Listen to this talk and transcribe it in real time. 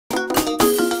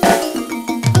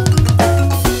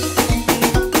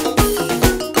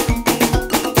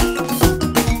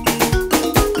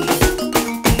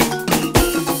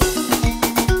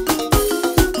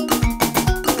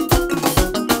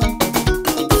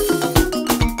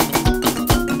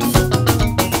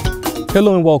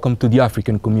Hello and welcome to the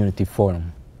African Community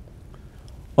Forum.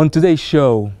 On today's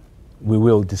show, we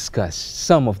will discuss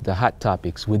some of the hot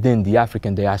topics within the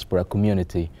African diaspora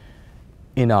community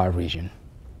in our region.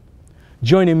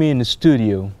 Joining me in the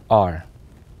studio are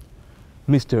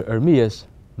Mr. Ermias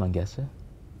Mangese,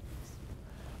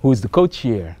 who is the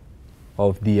co-chair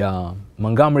of the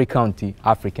Montgomery County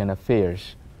African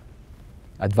Affairs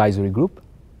Advisory Group,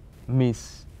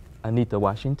 Ms. Anita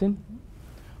Washington,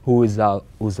 who's a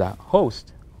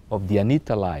host of the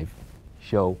Anita Live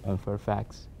show on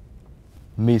Fairfax,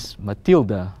 Miss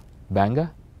Matilda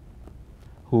Banga,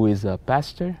 who is a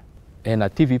pastor and a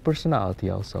TV personality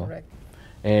also. Correct.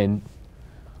 And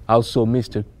also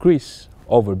Mr. Chris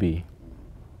Overby,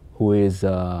 who is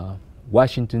a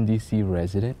Washington, D.C.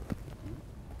 resident,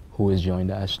 who has joined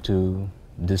us to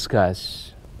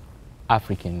discuss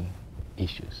African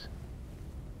issues,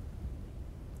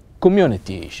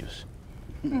 community issues.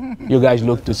 You guys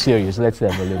look too serious. Let's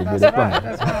have a little bit of fun.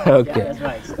 Right. Okay, Yeah,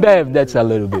 that's right. that's a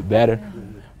little bit better.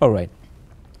 All right.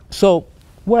 So,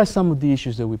 what are some of the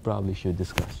issues that we probably should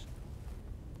discuss?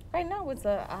 Right now, it's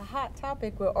a hot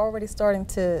topic. We're already starting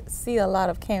to see a lot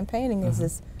of campaigning. Is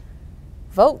this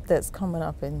vote that's coming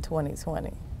up in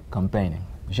 2020? Campaigning,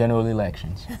 general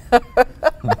elections.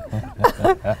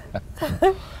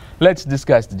 Let's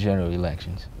discuss the general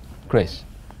elections. Chris.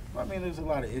 I mean, there's a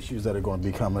lot of issues that are going to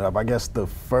be coming up. I guess the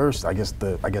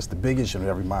big issue in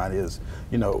every mind is,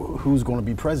 who's going to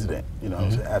be president?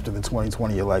 After the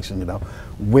 2020 election.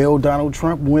 Will Donald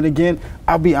Trump win again?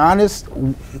 I'll be honest,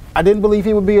 I didn't believe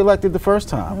he would be elected the first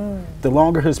time. The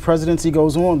longer his presidency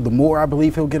goes on, the more I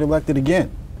believe he'll get elected again.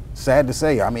 Sad to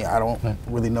say. I mean, I don't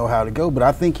really know how to go, but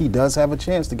I think he does have a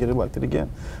chance to get elected again.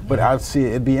 But I'd see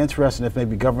it'd be interesting if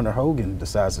maybe Governor Hogan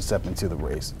decides to step into the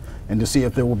race, and to see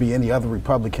if there will be any other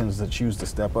Republicans that choose to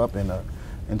step up and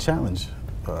challenge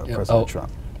President Trump.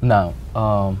 Now,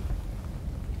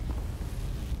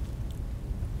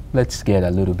 let's get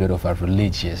a little bit of a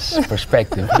religious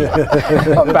perspective.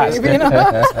 Maybe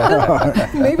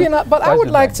not. Maybe not. But I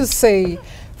would like to say,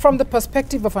 from the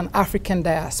perspective of an African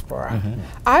diaspora,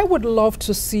 I would love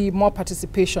to see more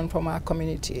participation from our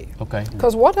community. Okay.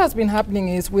 Because what has been happening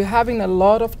is we're having a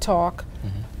lot of talk,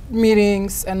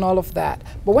 meetings and all of that.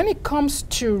 But when it comes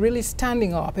to really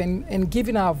standing up and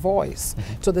giving our voice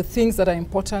to the things that are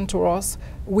important to us,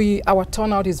 our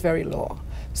turnout is very low.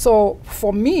 So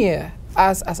for me,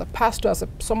 as a pastor, as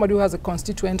somebody who has a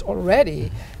constituent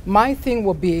already, my thing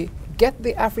will be get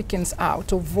the Africans out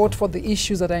to vote for the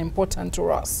issues that are important to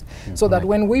us. So that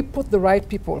when we put the right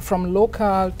people from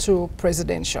local to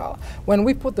presidential, when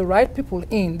we put the right people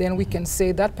in, then we can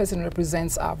say that person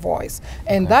represents our voice.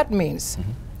 And that means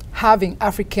having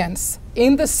Africans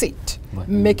in the seat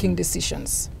making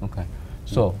decisions. Okay.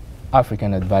 So,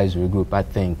 African Advisory Group, I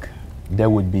think that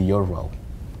would be your role.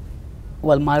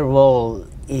 Well, my role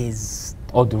is...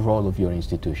 Or the role of your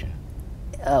institution?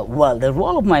 Well, the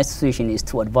role of my institution is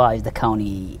to advise the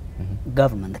county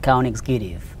government, the county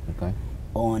executive,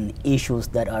 on issues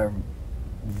that are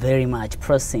very much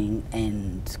pressing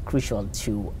and crucial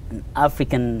to an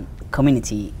African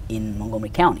community in Montgomery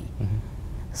County.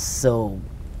 So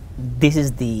this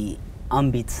is the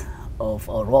ambit of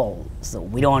our role. So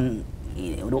we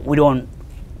don't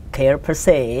care per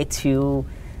se to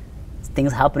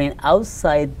things happening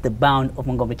outside the bound of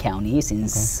Montgomery County,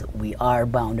 since we are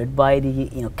bounded by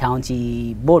the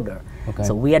county border.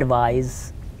 So we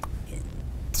advise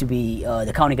to be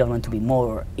the county government to be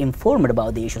more informed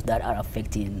about the issues that are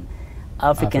affecting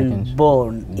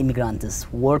African-born immigrants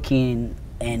working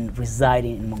and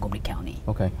residing in Montgomery County.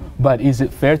 Okay, but is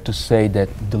it fair to say that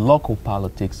the local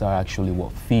politics are actually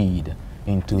what feed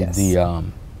into the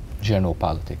general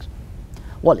politics?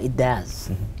 Well, it does.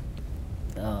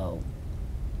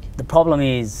 The problem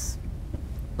is,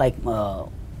 like my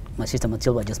sister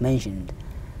Matilda just mentioned,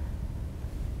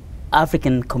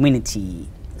 African community,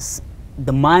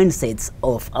 the mindsets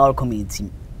of our community,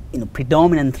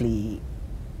 predominantly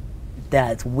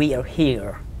that we are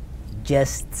here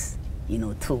just,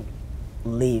 to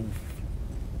live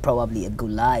probably a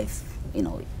good life,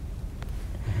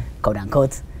 quote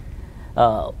unquote,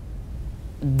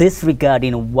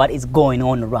 disregarding what is going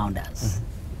on around us.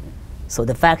 So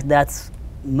the fact that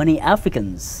many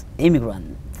Africans,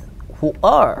 immigrants, who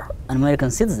are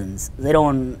American citizens, they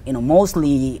don't,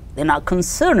 mostly they're not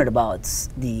concerned about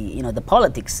the, the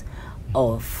politics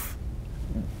of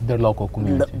their local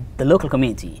community. The local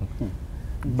community.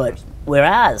 But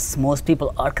whereas most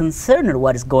people are concerned with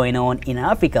what is going on in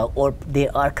Africa, or they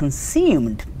are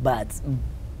consumed by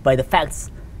the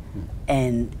facts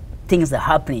and things that are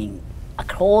happening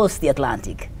across the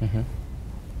Atlantic.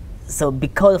 So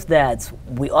because of that,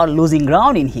 we are losing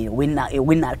ground in here.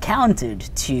 We're not counted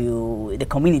to the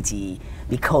community,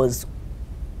 because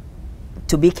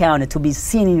to be counted, to be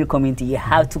seen in your community, you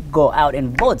have to go out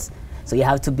and vote. So you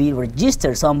have to be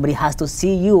registered. Somebody has to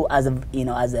see you as a,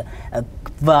 as a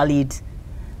valid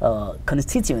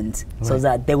constituent, so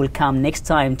that they will come next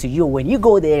time to you. When you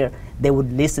go there, they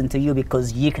would listen to you,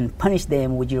 because you can punish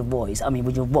them with your voice. I mean,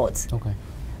 with your votes. Okay.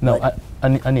 Now,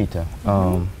 Anita,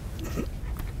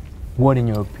 what, in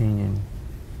your opinion,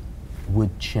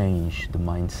 would change the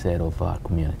mindset of our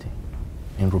community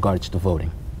in regards to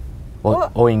voting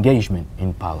or engagement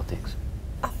in politics?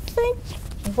 I think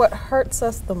what hurts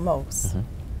us the most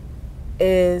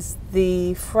is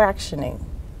the fractioning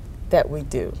that we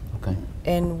do. Okay.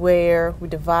 And where we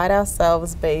divide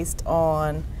ourselves based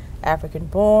on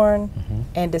African-born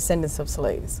and descendants of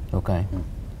slaves. Okay.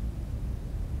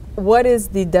 What is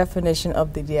the definition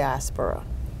of the diaspora?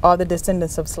 Are the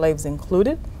descendants of slaves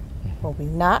included? Are we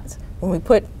not? When we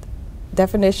put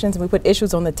definitions, we put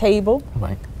issues on the table,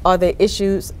 are there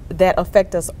issues that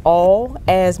affect us all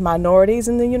as minorities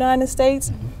in the United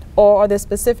States? Or are there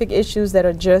specific issues that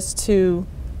are just to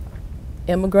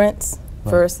immigrants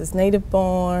versus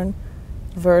native-born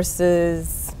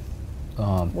versus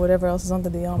whatever else is under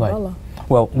the umbrella?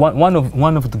 Well, one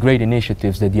of the great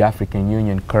initiatives that the African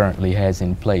Union currently has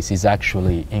in place is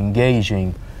actually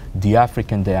engaging the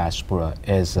African diaspora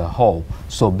as a whole.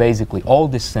 So basically all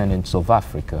descendants of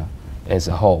Africa as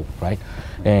a whole, right?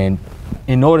 And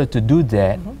in order to do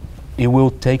that, it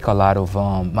will take a lot of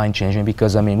mind changing,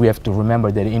 because I mean, we have to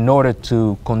remember that in order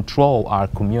to control our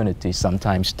community,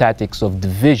 sometimes tactics of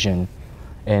division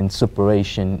and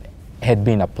separation had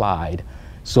been applied.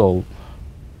 So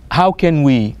how can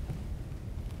we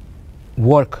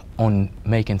work on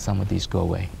making some of these go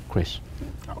away, Chris?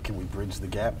 How can we bridge the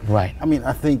gap? Right. I mean,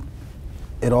 I think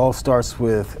it all starts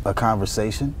with a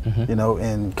conversation, you know,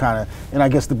 and I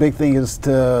guess the big thing is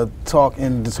to talk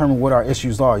and determine what our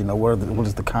issues are, you know, what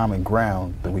is the common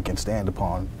ground that we can stand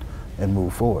upon and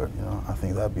move forward, you know. I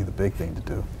think that'd be the big thing to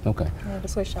do. Okay. Yeah, to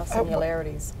switch our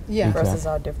similarities Yeah. versus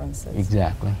our differences.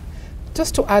 Exactly.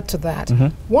 Just to add to that,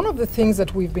 one of the things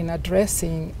that we've been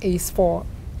addressing is for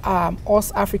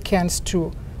us Africans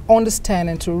to understand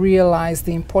and to realize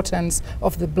the importance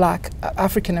of the black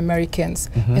African Americans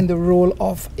in the role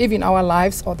of even our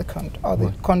lives or the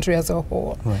country as a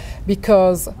whole.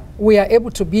 Because we are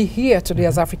able to be here today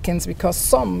as Africans because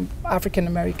some African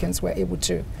Americans were able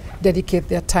to dedicate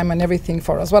their time and everything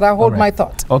for us. But I hold my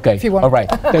thought. Okay. If you want. All right.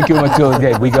 Thank you,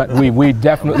 Matilda. We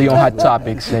definitely on hot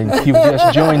topics, and you've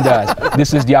just joined us.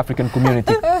 This is the African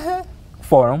Community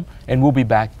Forum, and we'll be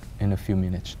back in a few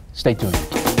minutes. Stay tuned.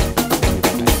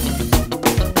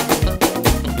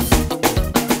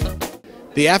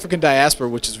 The African diaspora,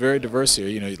 which is very diverse here,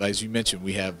 you know, as you mentioned,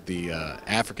 we have the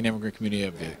African immigrant community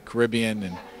of the Caribbean,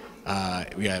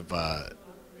 and we have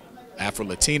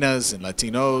Afro-Latinas and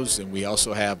Latinos, and we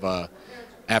also have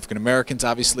African Americans,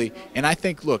 obviously. And I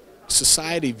think, look,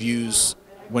 society views,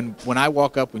 when I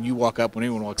walk up, when you walk up, when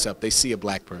anyone walks up, they see a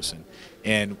black person.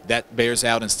 And that bears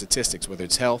out in statistics, whether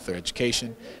it's health or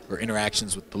education or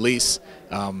interactions with police.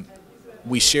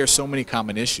 We share so many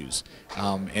common issues.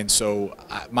 And so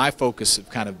my focus of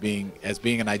kind of being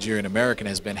a Nigerian American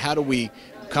has been, how do we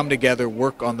come together,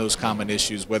 work on those common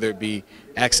issues, whether it be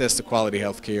access to quality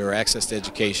health care or access to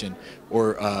education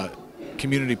or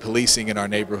community policing in our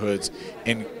neighborhoods.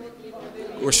 And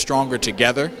we're stronger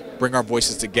together, bring our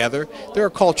voices together. There are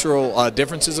cultural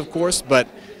differences, of course, but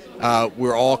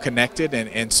we're all connected,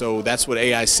 and so that's what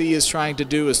AIC is trying to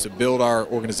do, is to build our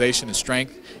organization and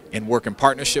strength and work in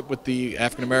partnership with the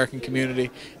African American community.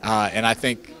 And I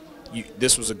think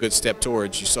this was a good step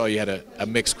towards. You saw you had a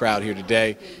mixed crowd here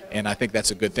today, and I think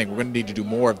that's a good thing. We're going to need to do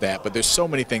more of that, but there's so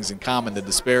many things in common. The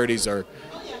disparities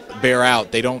bear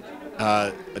out. They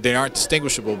aren't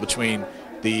distinguishable between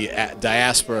the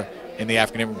diaspora in the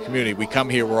African immigrant community. We come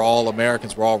here, we're all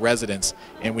Americans, we're all residents,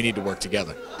 and we need to work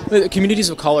together. The communities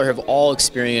of color have all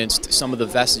experienced some of the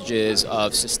vestiges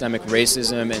of systemic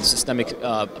racism and systemic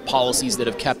policies that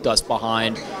have kept us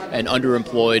behind and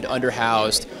underemployed,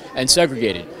 underhoused, and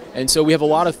segregated. And so we have a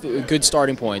lot of good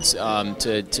starting points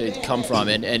to come from.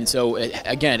 And so,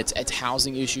 again, it's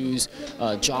housing issues,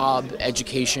 job,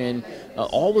 education.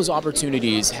 All those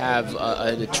opportunities have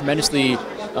a tremendously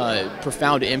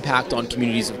profound impact on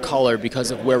communities of color because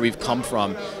of where we've come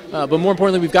from. But more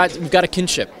importantly, we've got a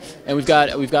kinship, and we've got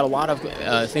a lot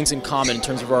of things in common in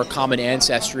terms of our common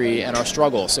ancestry and our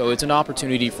struggle. So it's an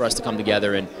opportunity for us to come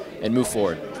together and move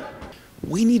forward.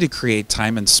 we need to create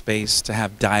time and space to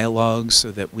have dialogue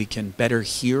so that we can better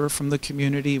hear from the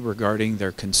community regarding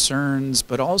their concerns,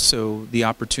 but also the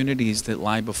opportunities that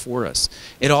lie before us.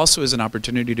 It also is an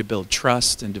opportunity to build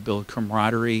trust and to build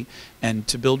camaraderie and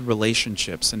to build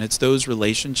relationships. And it's those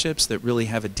relationships that really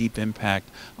have a deep impact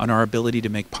on our ability to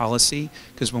make policy,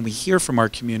 because when we hear from our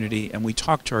community and we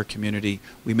talk to our community,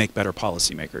 we make better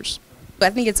policymakers. I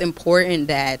think it's important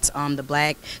that the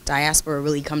Black diaspora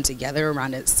really come together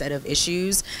around a set of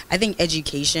issues. I think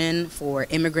education for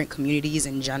immigrant communities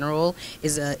in general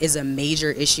is a major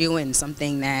issue and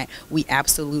something that we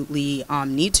absolutely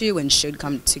need to and should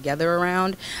come together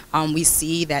around. We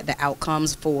see that the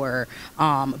outcomes for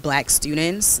Black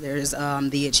students, there's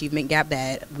the achievement gap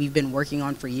that we've been working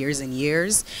on for years and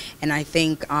years. And I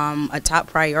think a top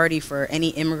priority for any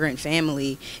immigrant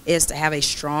family is to have a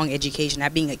strong education,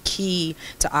 that being a key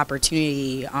to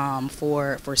opportunity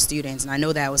for students. And I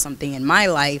know that was something in my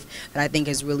life that I think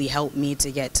has really helped me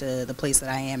to get to the place that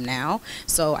I am now.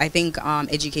 So I think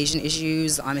education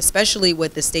issues, especially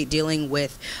with the state dealing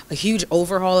with a huge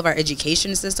overhaul of our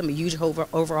education system, a huge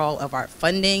overhaul of our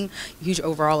funding, a huge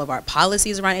overhaul of our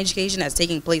policies around education that's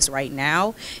taking place right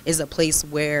now, is a place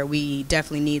where we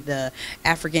definitely need the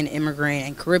African immigrant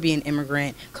and Caribbean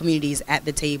immigrant communities at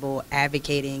the table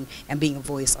advocating and being a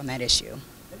voice on that issue.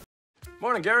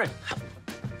 Morning, Gary.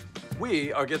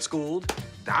 We are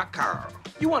GetSchooled.com.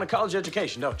 You want a college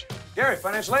education, don't you? Gary,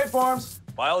 financial aid forms,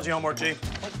 biology homework, G.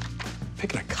 What?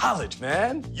 Picking a college,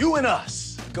 man. You and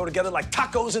us go together like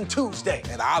tacos and Tuesday.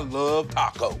 And I love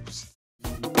tacos.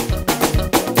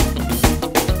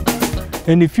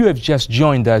 And if you have just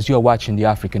joined us, you're watching the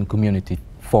African Community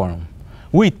Forum.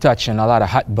 We touch on a lot of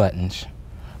hot buttons.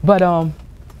 But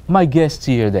my guests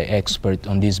here, they're expert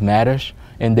on these matters,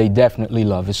 and they definitely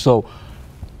love it. So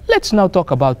let's now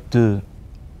talk about the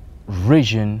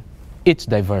region, its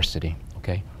diversity,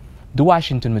 okay? The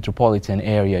Washington metropolitan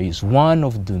area is one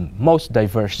of the most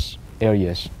diverse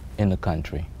areas in the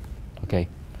country, okay?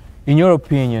 In your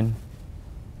opinion,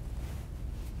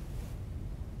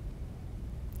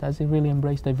 does it really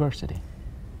embrace diversity?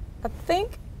 I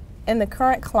think in the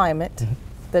current climate,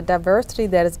 the diversity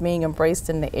that is being embraced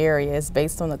in the area is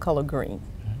based on the color green.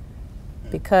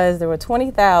 Because there were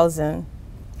 20,000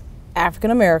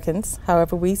 African Americans,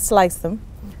 however we slice them,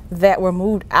 that were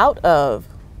moved out of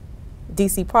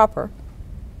DC proper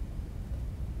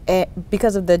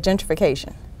because of the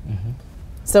gentrification.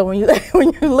 So when you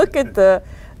look at the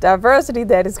diversity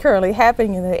that is currently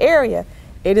happening in the area,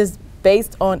 it is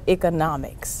based on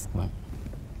economics.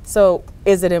 So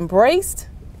is it embraced?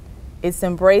 It's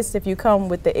embraced if you come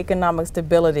with the economic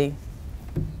stability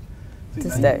to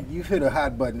stay. You've hit a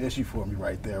hot button issue for me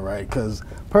right there, right? Because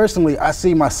personally, I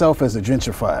see myself as a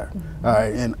gentrifier. All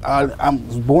right, and I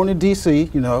was born in D.C.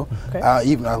 You know, I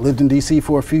lived in D.C.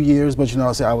 for a few years, but you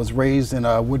know, I was raised in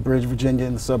Woodbridge, Virginia,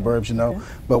 in the suburbs. You know,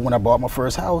 but when I bought my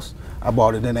first house, I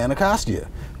bought it in Anacostia.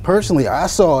 Personally, I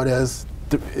saw it as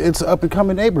it's an up and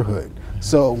coming neighborhood.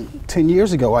 So 10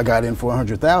 years ago, I got in for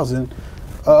 $100,000.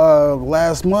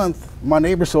 Last month, my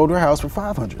neighbor sold her house for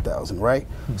 $500,000. Right?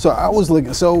 So I was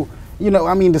looking. So you know,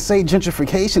 I mean, to say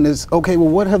gentrification is, okay, well,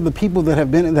 what have the people that have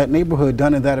been in that neighborhood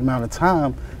done in that amount of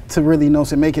time to really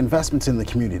make investments in the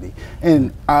community?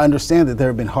 And I understand that there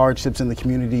have been hardships in the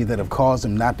community that have caused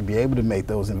them not to be able to make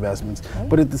those investments.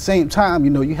 But at the same time,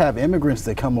 you know, you have immigrants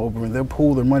that come over and they'll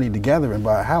pool their money together and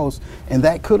buy a house, and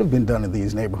that could have been done in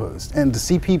these neighborhoods. And to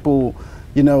see people,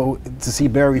 you know, to see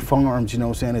Berry Farms, you know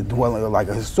what I'm saying, dwelling like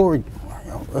a historic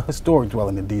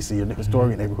dwelling in D.C., or the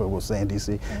historic neighborhood, we'll say in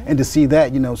D.C., and to see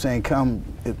that, you know, saying come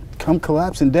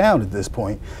collapsing down at this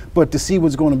point, but to see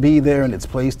what's going to be there in its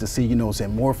place, to see, you know,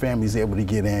 saying more families able to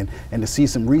get in, and to see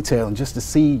some retail, and just to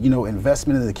see, you know,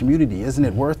 investment in the community, isn't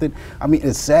it worth it? I mean,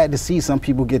 it's sad to see some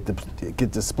people get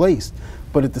displaced,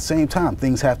 but at the same time,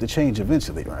 things have to change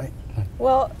eventually, right?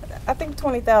 Well, I think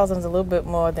 20,000 is a little bit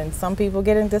more than some people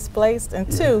getting displaced,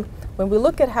 and two, when we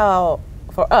look at how,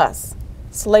 for us,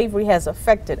 slavery has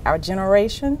affected our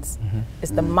generations,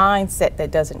 it's the mindset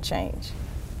that doesn't change.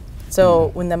 So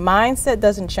when the mindset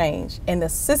doesn't change and the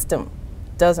system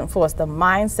doesn't force the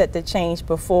mindset to change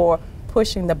before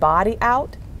pushing the body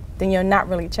out, then you're not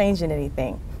really changing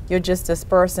anything. You're just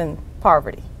dispersing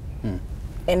poverty.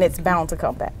 And it's bound to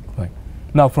come back. Right.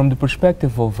 Now, from the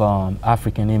perspective of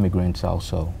African immigrants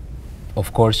also,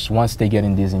 of course, once they get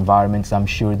in these environments, I'm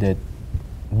sure that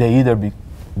they either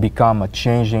become a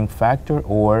changing factor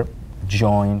or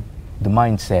join the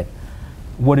mindset.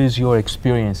 What is your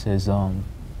experience as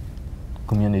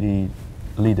community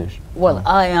leaders? Well,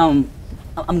 I'm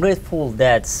grateful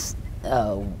that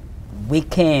we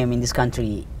came in this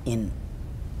country in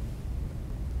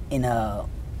in a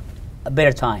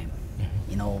better time.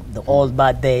 You know, the old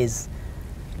bad days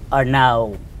are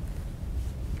now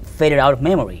faded out of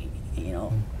memory, you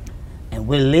know, and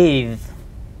we live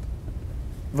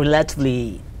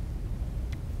relatively,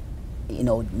 you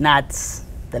know, not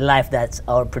the life that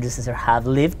our predecessors have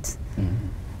lived.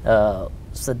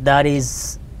 So that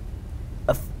is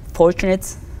a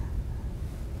fortunate,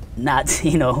 not,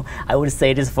 you know, I would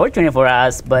say it is fortunate for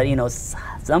us, but, you know,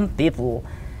 some people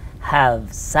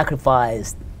have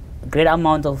sacrificed a great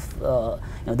amount of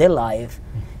you know, their life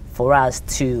for us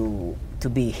to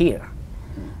be here.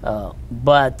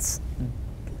 But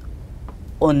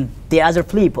on the other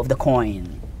flip of the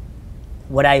coin,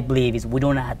 what I believe is we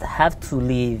don't have to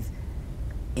live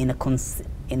in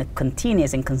a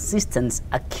continuous and consistent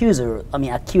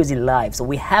accusing life. So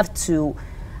we have to,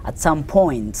 at some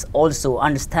point, also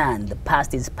understand the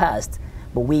past is past,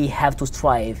 but we have to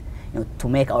strive, you know, to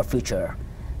make our future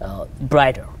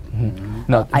brighter.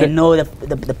 No, I know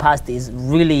that the past is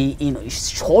really, you know,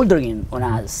 shouldering on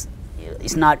us.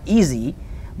 It's not easy,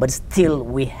 but still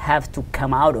we have to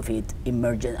come out of it,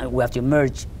 we have to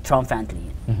emerge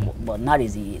triumphantly, but not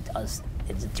easy as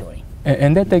it's a theory.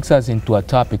 And that takes us into a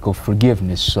topic of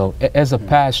forgiveness. So as a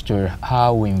pastor,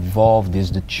 how involved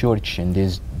is the church in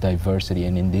this diversity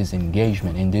and in this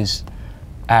engagement, in this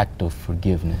act of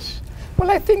forgiveness? Well,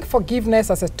 I think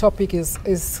forgiveness as a topic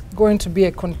is going to be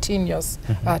a continuous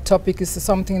topic. It's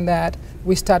something that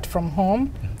we start from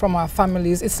home, from our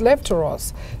families. It's left to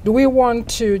us. Do we want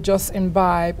to just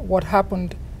imbibe what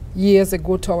happened years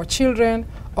ago to our children,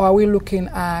 or are we looking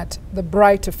at the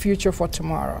brighter future for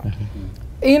tomorrow?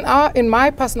 In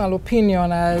my personal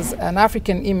opinion, as an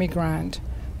African immigrant,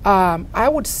 I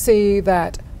would say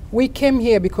that we came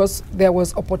here because there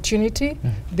was opportunity.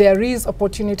 There is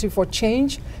opportunity for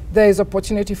change. There is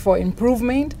opportunity for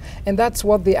improvement, and that's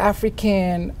what the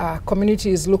African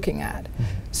community is looking at.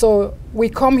 So we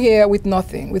come here with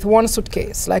nothing, with one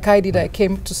suitcase, like I did. I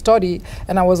came to study,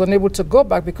 and I was unable to go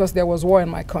back because there was war in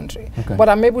my country. But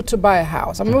I'm able to buy a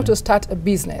house. I'm able to start a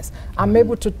business. I'm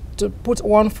able to put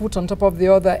one foot on top of the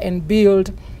other and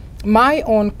build my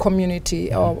own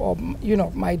community, or you know,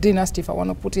 my dynasty, if I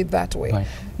want to put it that way.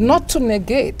 Not to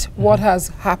negate what has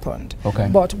happened,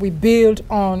 but we build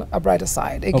on a brighter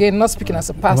side. Again, not speaking as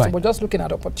a pastor, but just looking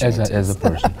at opportunities. As a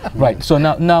person. Right. So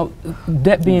now,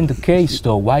 that being the case,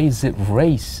 though, why is it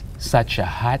race such a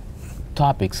hot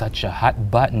topic, such a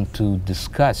hot button to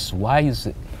discuss? Why is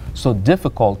it so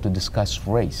difficult to discuss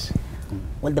race?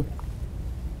 Well,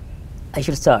 I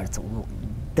should start.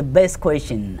 The best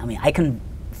question, I mean, I can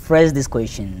phrase this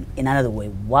question in another way.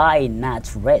 Why not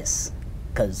race?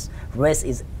 Because race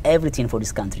is everything for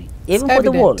this country, even for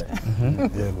the world.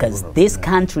 Because this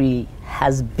country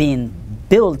has been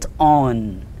built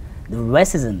on the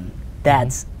racism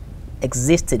that's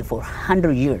existed for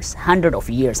hundreds of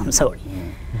years, I'm sorry.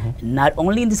 Not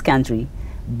only in this country,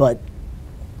 but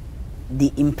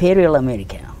the Imperial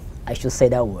America, I should say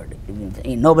that word.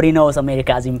 Nobody knows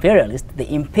America as imperialist.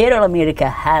 The Imperial America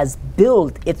has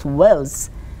built its wealth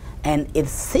and its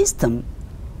system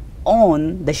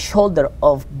on the shoulder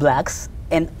of blacks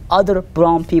and other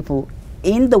brown people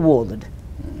in the world.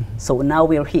 So now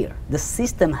we are here. The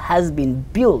system has been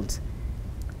built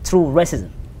through racism.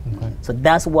 So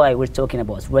that's why we're talking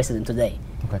about racism today.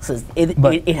 So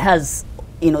it has,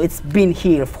 you know, it's been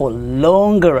here for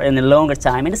longer and a longer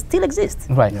time, and it still exists.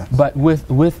 Right. But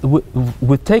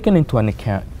with taken into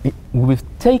account, we've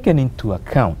taken into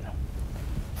account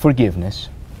forgiveness,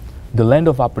 the land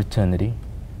of opportunity.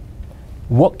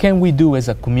 What can we do as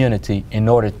a community in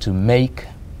order to make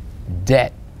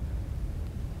that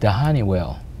the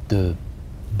Honeywell the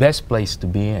best place to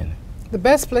be in? The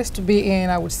best place to be in,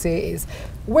 I would say, is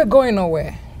we're going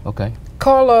nowhere. Okay.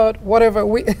 Colored, whatever,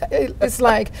 it's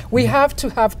like we have to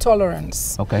have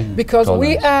tolerance. Because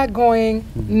we are going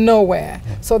nowhere.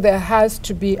 So there has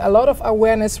to be a lot of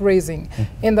awareness raising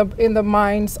in the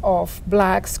minds of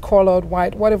blacks, colored,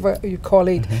 white, whatever you call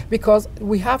it, because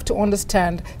we have to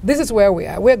understand this is where we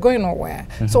are. We're going nowhere.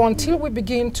 So until we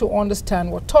begin to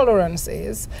understand what tolerance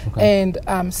is and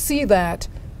see that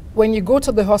when you go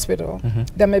to the hospital,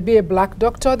 there may be a black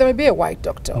doctor, there may be a white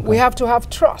doctor. We have to have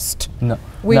trust,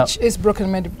 which is broken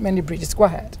many bridges. Go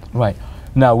ahead. Right.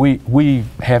 Now, we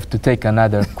have to take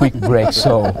another quick break,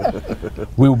 so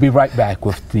we'll be right back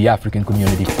with the African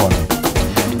Community Forum.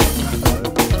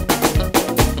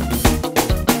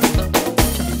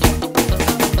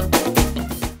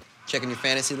 Checking your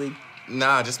fantasy league?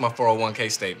 Nah, just my 401k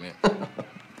statement.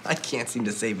 I can't seem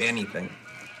to save anything.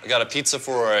 I got a pizza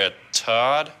for a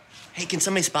Todd. Hey, can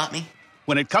somebody spot me?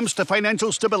 When it comes to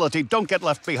financial stability, don't get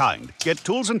left behind. Get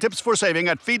tools and tips for saving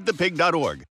at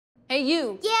feedthepig.org. Hey,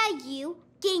 you. Yeah, you.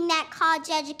 Getting that college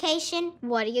education.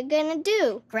 What are you gonna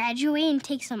do? Graduate and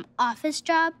take some office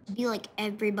job? Be like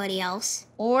everybody else?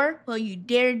 Or will you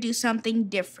dare do something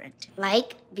different?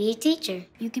 Like be a teacher.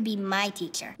 You could be my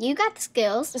teacher. You got the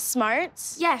skills. The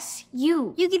smarts? Yes,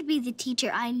 you. You could be the teacher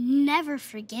I never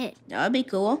forget. That'd be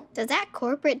cool. Does that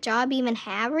corporate job even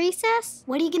have recess?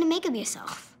 What are you gonna make of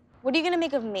yourself? What are you gonna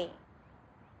make of me?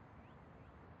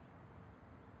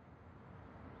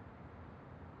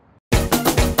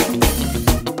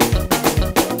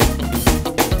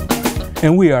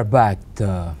 And we are back.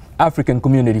 The African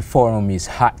Community Forum is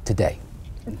hot today.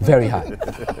 Very hot.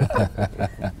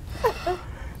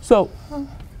 So,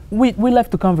 we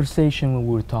left the conversation when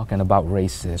we were talking about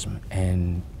racism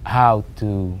and how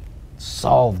to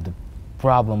solve the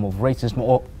problem of racism,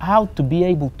 or how to be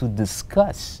able to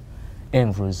discuss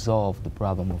and resolve the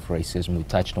problem of racism. We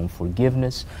touched on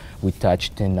forgiveness. We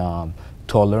touched on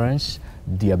tolerance,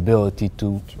 the ability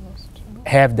to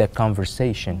have that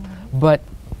conversation. But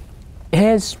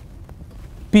as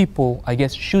people, I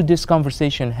guess, should this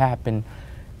conversation happen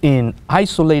in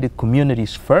isolated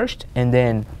communities first and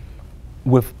then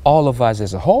with all of us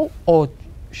as a whole, or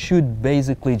should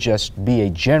basically just be a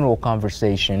general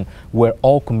conversation where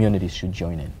all communities should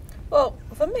join in? Well,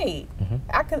 for me,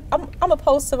 I'm a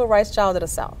post-civil rights child of the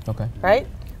South. Okay. Right?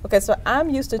 Okay, so I'm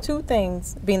used to two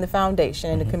things being the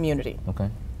foundation in the community. Okay.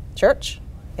 Church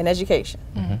and education.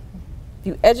 If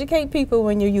you educate people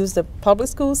when you use the public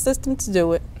school system to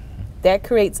do it, that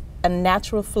creates a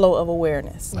natural flow of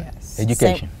awareness. Yes.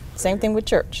 Education. Same thing with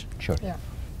church. Sure. Yeah.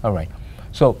 All right.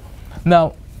 So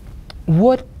now,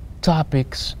 what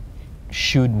topics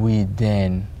should we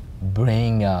then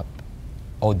bring up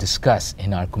or discuss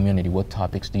in our community? What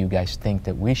topics do you guys think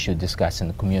that we should discuss in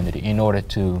the community in order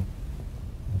to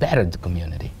better the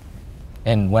community?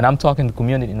 And when I'm talking the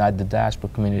community, not the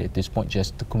diaspora community at this point,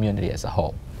 just the community as a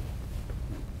whole.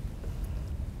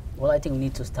 Well, I think we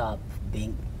need to stop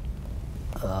being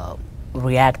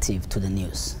reactive to the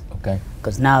news. Okay.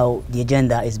 Because now the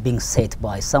agenda is being set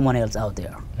by someone else out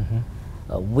there.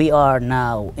 We are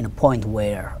now in a point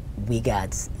where we got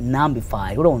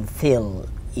numbified. We don't feel,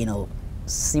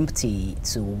 sympathy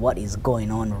to what is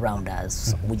going on around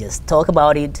us. We just talk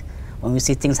about it. When we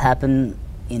see things happen,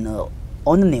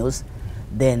 on the news,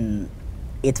 then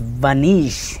it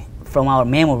vanishes from our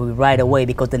memory right away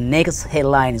because the next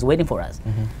headline is waiting for us.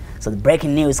 So the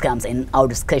breaking news comes and our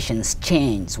discussions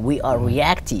change. We are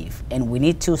reactive, and we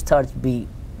need to start to be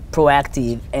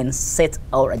proactive and set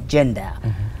our agenda,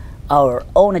 our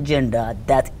own agenda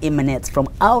that emanates from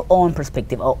our own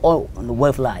perspective, our own way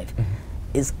of life.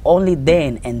 It's only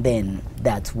then and then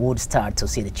that would start to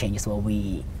see the changes what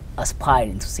we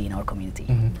aspiring to see in our community.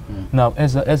 Now,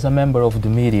 as a member of the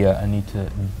media,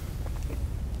 Anita,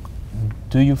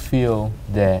 do you feel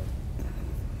that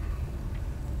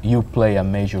you play a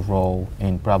major role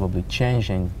in probably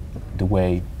changing the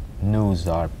way news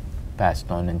are passed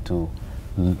on into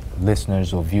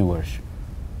listeners or viewers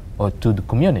or to the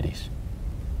communities?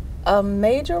 A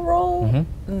major role?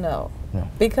 No.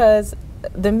 Because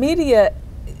the media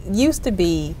used to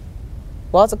be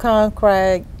Walter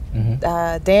Cronkite,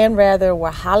 Dan Rather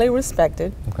were highly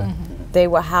respected. They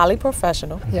were highly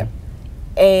professional.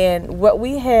 And what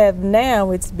we have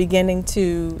now, it's beginning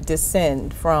to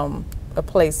descend from a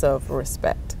place of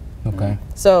respect.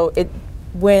 So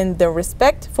when the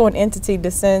respect for an entity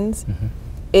descends,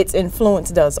 its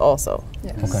influence does also.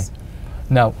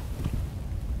 Now,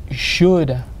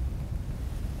 should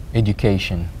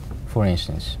education, for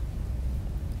instance,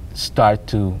 start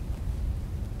to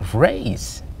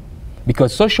raise,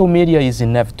 because social media is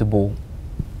inevitable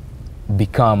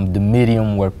become the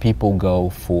medium where people go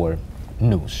for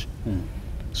news.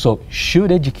 So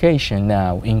should education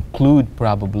now include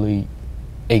probably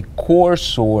a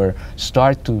course or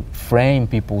start to frame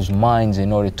people's minds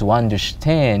in order to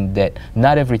understand that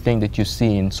not everything that you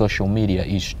see in social media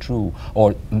is true?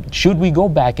 Or should we go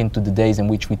back into the days in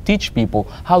which we teach people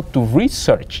how to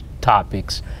research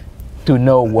topics to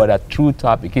know what a true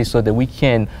topic is so that we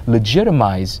can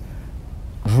legitimize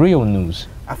real news?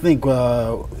 I think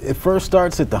it first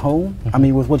starts at the home. I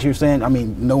mean, with what you're saying, I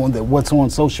mean, knowing that what's on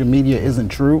social media isn't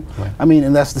true. I mean,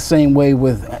 and that's the same way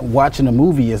with watching a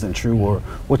movie isn't true, or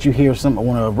what you hear on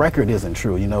a record isn't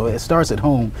true. It starts at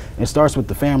home. It starts with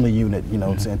the family unit,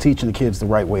 and teaching the kids the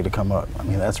right way to come up. I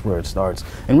mean, that's where it starts.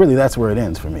 And really, that's where it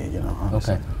ends for me,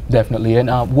 honestly. Okay, definitely. And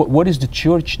what is the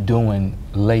church doing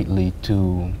lately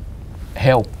to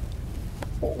help?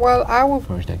 Well, I will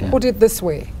put it this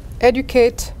way.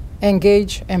 Educate,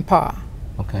 engage, empower.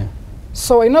 Okay.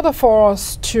 So in order for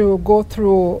us to go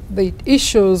through the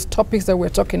issues, topics that we're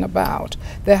talking about,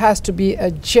 there has to be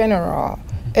a general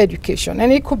education.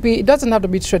 And it could be, it doesn't have to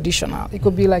be traditional. It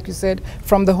could be, like you said,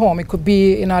 from the home. It could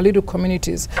be in our little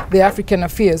communities, the African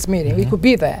Affairs meeting. We could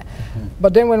be there.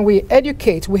 But then when we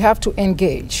educate, we have to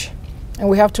engage. And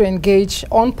we have to engage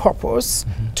on purpose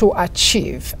to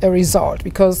achieve a result,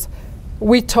 because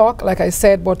we talk, like I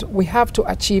said, but we have to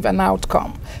achieve an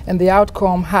outcome. And the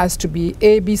outcome has to be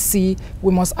ABC.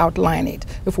 We must outline it.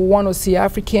 If we want to see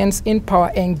Africans in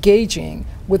power engaging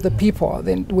with the people,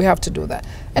 then we have to do that.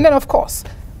 And then, of course,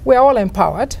 we're all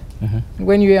empowered.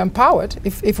 When you're empowered,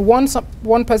 if one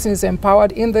person is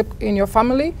empowered in your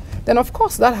family, then of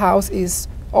course that house is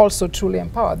also truly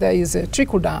empowered. There is a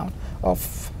trickle down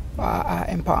of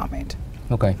empowerment.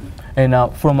 Okay. And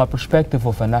from a perspective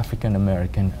of an African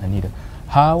American, Anita,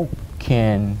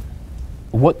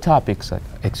 what topics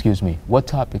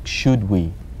should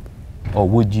we, or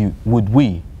would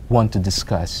we want to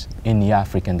discuss in the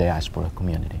African diaspora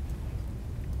community?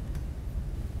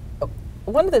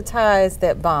 One of the ties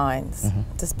that binds,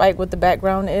 despite what the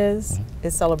background is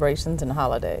celebrations and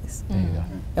holidays. There you go.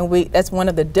 And that's one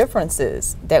of the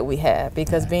differences that we have,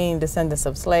 because being descendants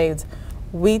of slaves,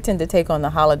 we tend to take on the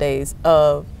holidays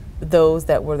of those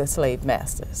that were the slave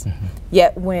masters.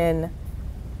 Yet when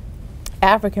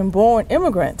African-born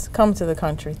immigrants come to the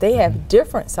country, they have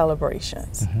different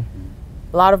celebrations.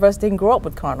 A lot of us didn't grow up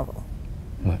with Carnival,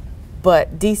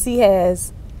 but DC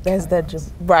has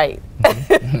that right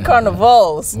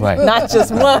carnivals, not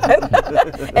just one,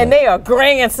 and they are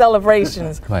grand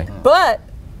celebrations. But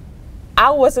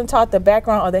I wasn't taught the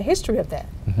background or the history of that.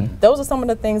 Those are some of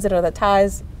the things that are the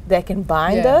ties that can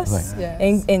bind us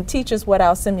and teach us what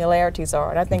our similarities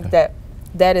are. And I think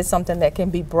that is something that can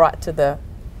be brought to the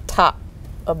top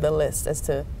of the list as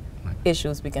to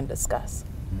issues we can discuss.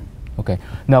 Okay.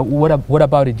 Now, what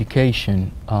about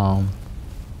education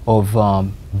of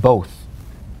both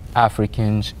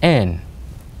Africans and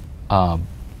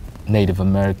Native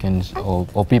Americans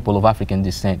or people of African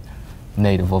descent,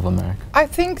 Native of America? I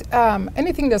think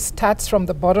anything that starts from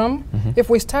the bottom, if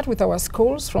we start with our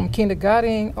schools from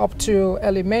kindergarten up to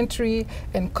elementary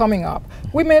and coming up,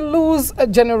 we may lose a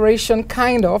generation,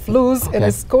 and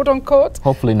it's quote unquote.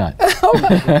 Hopefully not.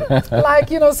 Like,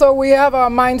 so we have our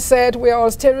mindset, we are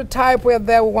all stereotyped, we're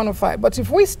there, we want to fight. But if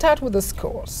we start with the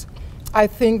schools, I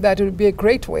think that it would be a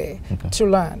great way to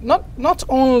learn, not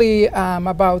only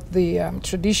about the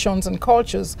traditions and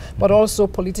cultures, but also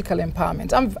political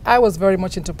empowerment. I was very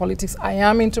much into politics. I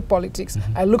am into politics.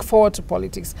 I look forward to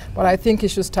politics, but I think it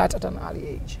should start at an early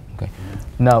age. Okay.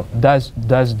 Now, does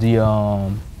the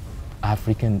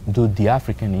African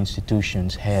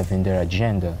institutions have in their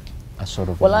agenda a sort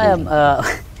of? Well, I am.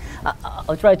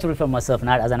 I'll try to refer myself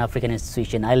not as an African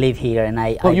institution. I live here, and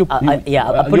you're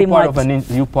part of an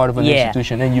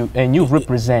institution, and you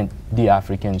represent the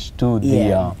Africans to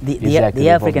the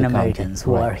African Americans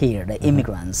who are here, the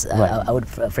immigrants. I would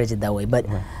phrase it that way. But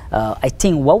I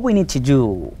think what we need to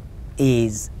do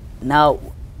is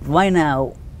right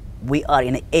now, we are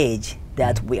in an age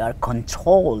that we are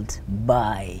controlled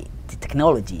by the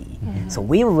technology. So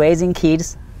we're raising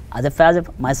kids. As a father,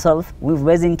 myself, we're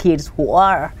raising kids who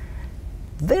are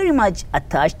very much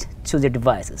attached to their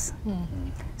devices.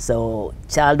 So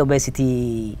child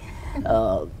obesity,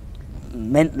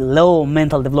 low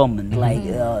mental development, like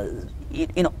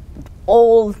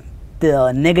all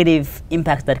the negative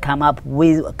impacts that comes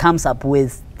up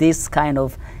with this kind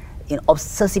of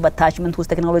obsessive attachment with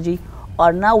technology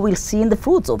are now we're seeing the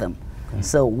fruits of them.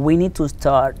 So we need to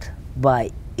start by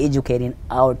educating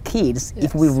our kids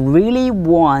if we really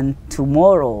want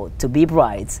tomorrow to be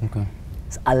bright.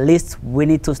 At least we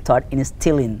need to start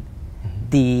instilling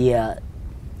the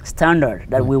standard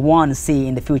that we want to see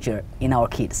in the future in our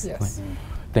kids.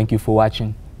 Thank you for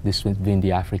watching. This has been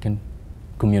the African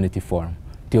Community Forum.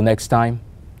 Till next time,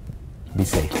 be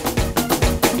safe.